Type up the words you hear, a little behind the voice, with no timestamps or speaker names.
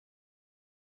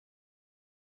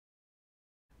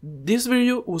This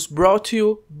video was brought to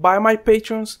you by my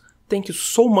patrons. Thank you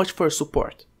so much for your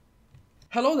support.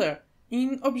 Hello there.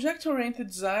 In object-oriented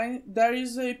design, there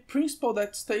is a principle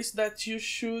that states that you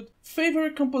should favor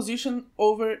composition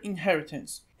over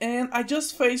inheritance. And I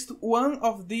just faced one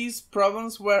of these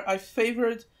problems where I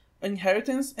favored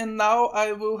inheritance and now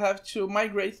I will have to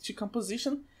migrate to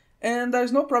composition. And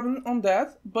there's no problem on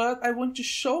that, but I want to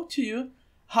show to you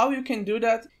how you can do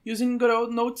that using good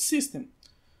old node system.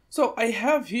 So I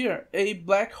have here a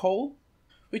black hole,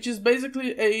 which is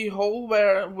basically a hole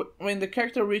where when the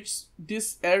character reaches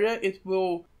this area, it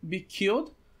will be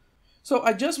killed. So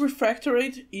I just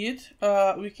refactorate it.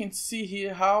 We can see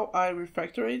here how I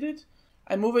refactorate it.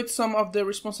 I moved some of the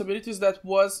responsibilities that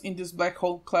was in this black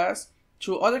hole class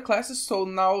to other classes. So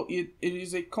now it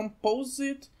is a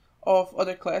composite of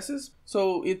other classes.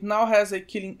 So it now has a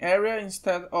killing area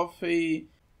instead of a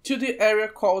 2D area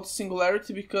called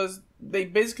singularity, because they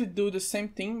basically do the same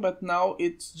thing, but now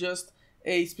it's just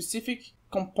a specific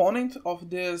component of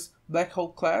this black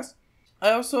hole class.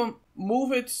 I also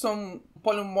moved some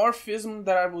polymorphism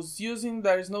that I was using.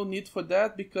 There is no need for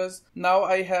that because now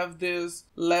I have this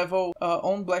level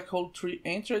on black hole tree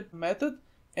entered method,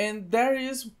 and there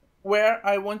is where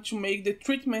I want to make the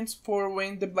treatments for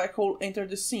when the black hole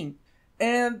entered the scene.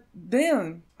 And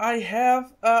then I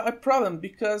have a problem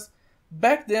because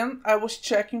back then I was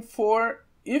checking for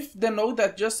if the node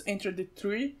that just entered the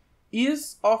tree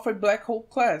is of a black hole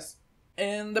class.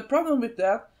 And the problem with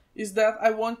that is that I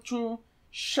want to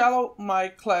shallow my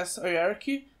class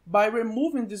hierarchy by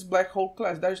removing this black hole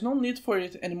class. There's no need for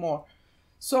it anymore.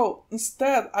 So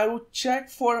instead I will check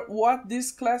for what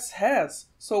this class has.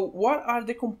 So what are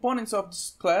the components of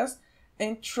this class,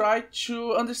 and try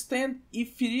to understand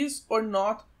if it is or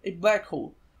not a black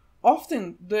hole.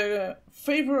 Often the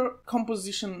favor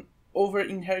composition over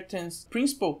inheritance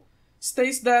principle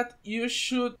states that you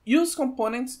should use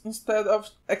components instead of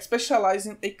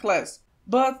specializing a class.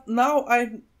 But now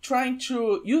I'm trying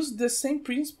to use the same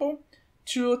principle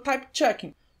to type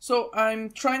checking. So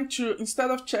I'm trying to,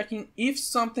 instead of checking if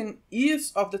something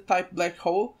is of the type black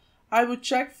hole, I will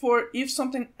check for if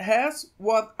something has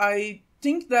what I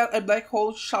think that a black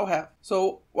hole shall have.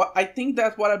 So I think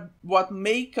that what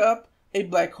make up a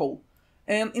black hole.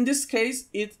 And in this case,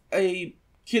 it's a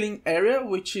killing area,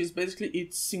 which is basically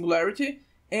its singularity,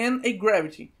 and a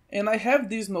gravity. And I have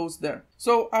these nodes there.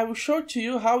 So I will show to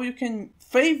you how you can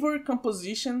favor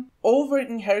composition over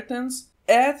inheritance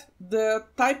at the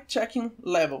type checking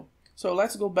level. So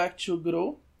let's go back to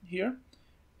grow here.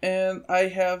 And I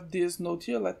have this node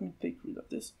here. Let me take rid of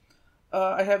this.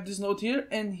 I have this node here,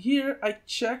 and here I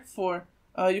check for,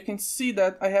 you can see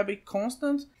that I have a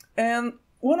constant. And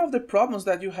one of the problems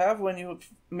that you have when you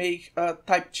make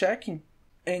type checking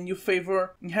and you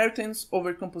favor inheritance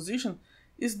over composition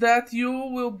is that you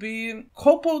will be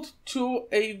coupled to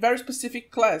a very specific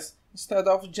class instead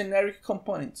of generic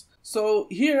components. So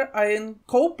here I am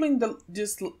coupling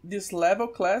this level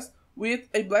class with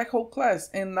a black hole class,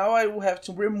 and now I will have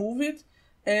to remove it.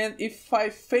 And if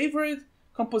I favored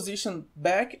composition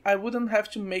back, I wouldn't have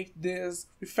to make this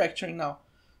refactoring now.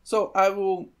 So I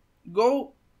will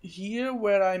go here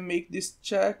where I make this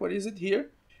check, what is it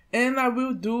here? And I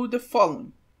will do the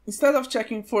following. Instead of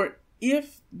checking for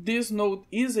if this node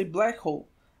is a black hole,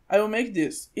 I will make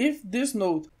this. If this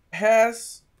node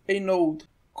has a node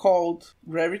called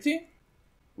gravity,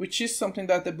 which is something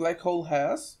that the black hole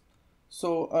has.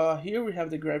 So here we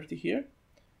have the gravity here.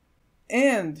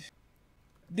 And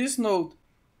this node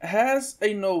has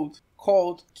a node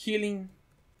called killing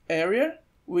area,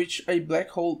 which a black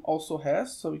hole also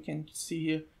has. So we can see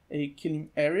here a killing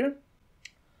area.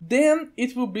 Then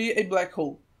it will be a black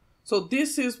hole. So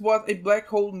this is what a black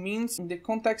hole means in the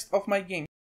context of my game.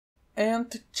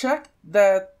 And to check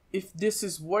that if this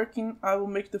is working, I will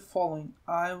make the following.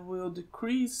 I will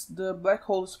decrease the black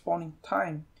hole spawning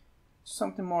time to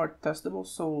something more testable.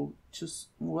 So just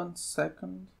 1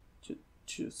 second to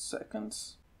 2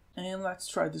 seconds. And let's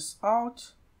try this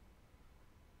out.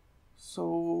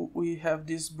 So we have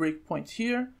this breakpoint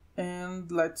here.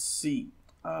 And let's see.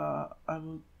 I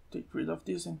will take rid of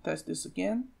this and test this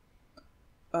again.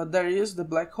 There is the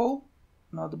black hole,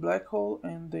 not the black hole,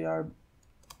 and they are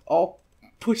all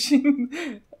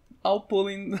pushing, all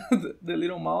pulling the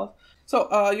little mouse.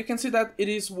 So you can see that it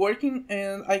is working,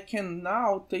 and I can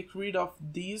now take rid of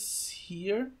this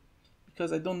here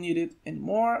because I don't need it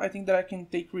anymore. I think that I can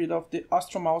take rid of the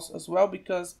Astro Mouse as well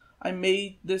because I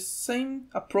made the same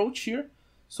approach here.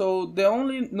 So the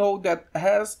only node that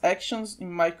has actions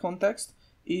in my context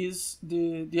is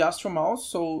the Astro Mouse,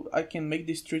 so I can make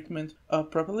this treatment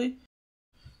properly.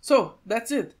 So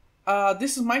that's it.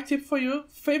 This is my tip for you.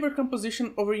 Favor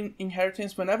composition over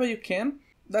inheritance whenever you can.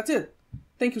 That's it.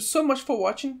 Thank you so much for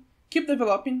watching. Keep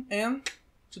developing and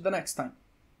to the next time.